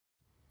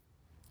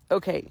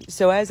Okay,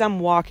 so as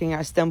I'm walking,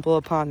 I stumble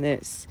upon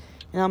this.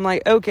 And I'm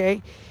like,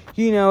 okay,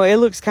 it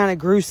looks kind of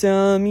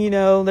gruesome.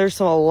 There's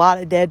a lot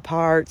of dead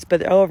parts.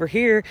 But over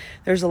here,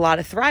 there's a lot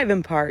of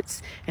thriving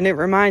parts. And it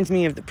reminds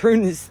me of the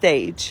pruning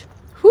stage.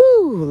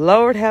 Whoo,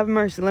 Lord have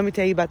mercy. Let me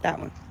tell you about that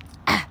one.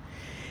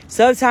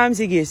 Sometimes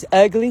it gets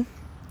ugly.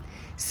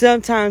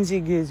 Sometimes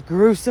it gets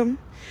gruesome.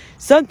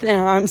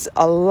 Sometimes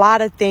a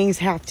lot of things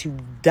have to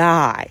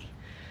die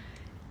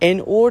in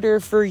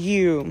order for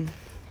you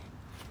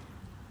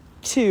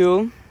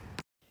to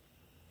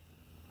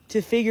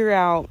figure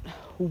out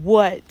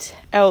what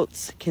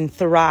else can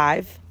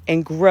thrive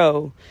and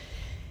grow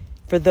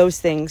for those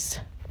things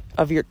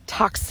of your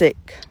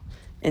toxic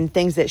and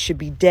things that should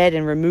be dead,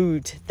 and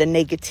removed the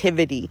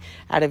negativity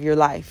out of your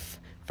life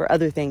for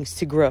other things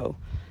to grow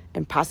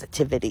and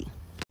positivity.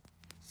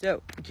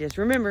 So just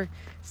remember,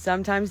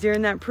 sometimes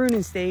during that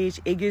pruning stage,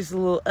 it gets a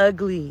little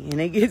ugly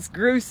and it gets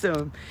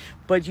gruesome,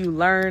 but you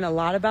learn a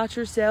lot about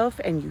yourself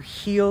and you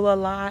heal a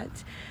lot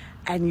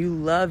and you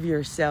love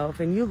yourself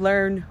and you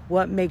learn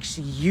what makes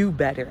you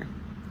better.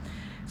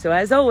 So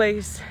as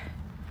always,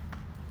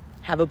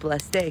 have a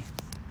blessed day.